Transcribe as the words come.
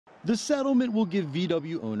The settlement will give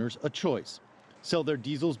VW owners a choice: sell their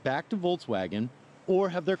diesels back to Volkswagen or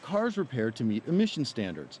have their cars repaired to meet emission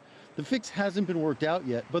standards. The fix hasn't been worked out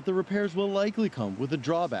yet, but the repairs will likely come with a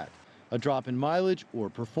drawback: a drop in mileage or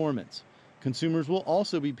performance. Consumers will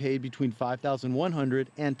also be paid between $5,100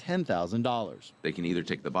 and $10,000. They can either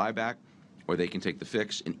take the buyback or they can take the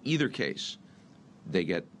fix. In either case, they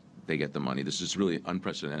get the money. This is really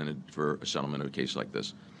unprecedented for a settlement of a case like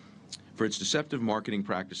this. For its deceptive marketing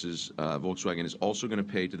practices, Volkswagen is also going to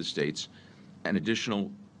pay to the states an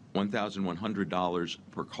additional $1,100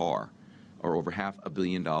 per car, or over $500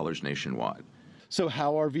 million nationwide. So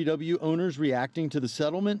how are VW owners reacting to the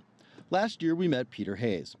settlement? Last year we met Peter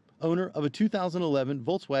Hayes, owner of a 2011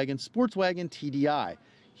 Volkswagen Sportswagen TDI.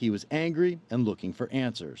 He was angry and looking for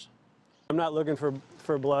answers. I'm not looking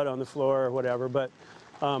for blood on the floor or whatever, but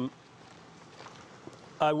I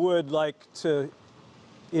would like to,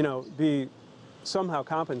 be somehow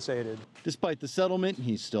compensated. Despite the settlement,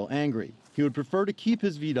 he's still angry. He would prefer to keep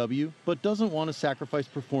his VW, but doesn't want to sacrifice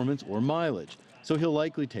performance or mileage, so he'll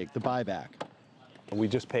likely take the buyback. We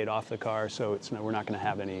just paid off the car, so we're not going to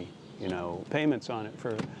have any, payments on it.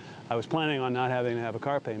 I was planning on not having to have a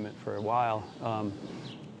car payment for a while,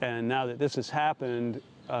 and now that this has happened,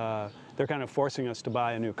 they're kind of forcing us to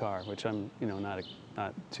buy a new car, which I'm, not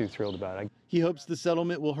too thrilled about. He hopes the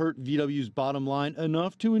settlement will hurt VW's bottom line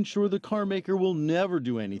enough to ensure the car maker will never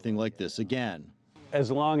do anything like this again. As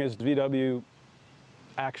long as VW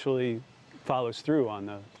actually follows through on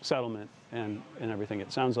the settlement and everything,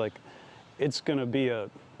 it sounds like it's going to be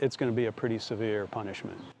a pretty severe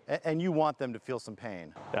punishment. And you want them to feel some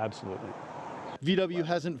pain? Absolutely. VW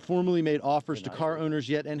hasn't formally made offers to car owners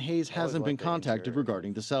yet, and Hayes hasn't been contacted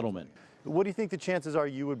regarding the settlement. What do you think the chances are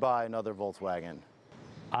you would buy another Volkswagen?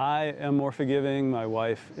 I am more forgiving. My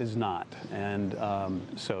wife is not, and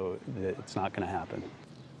so it's not going to happen.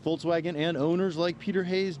 Volkswagen and owners like Peter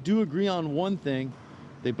Hayes do agree on one thing: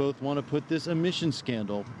 they both want to put this emission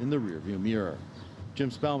scandal in the rearview mirror. Jim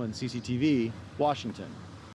Spellman, CCTV, Washington.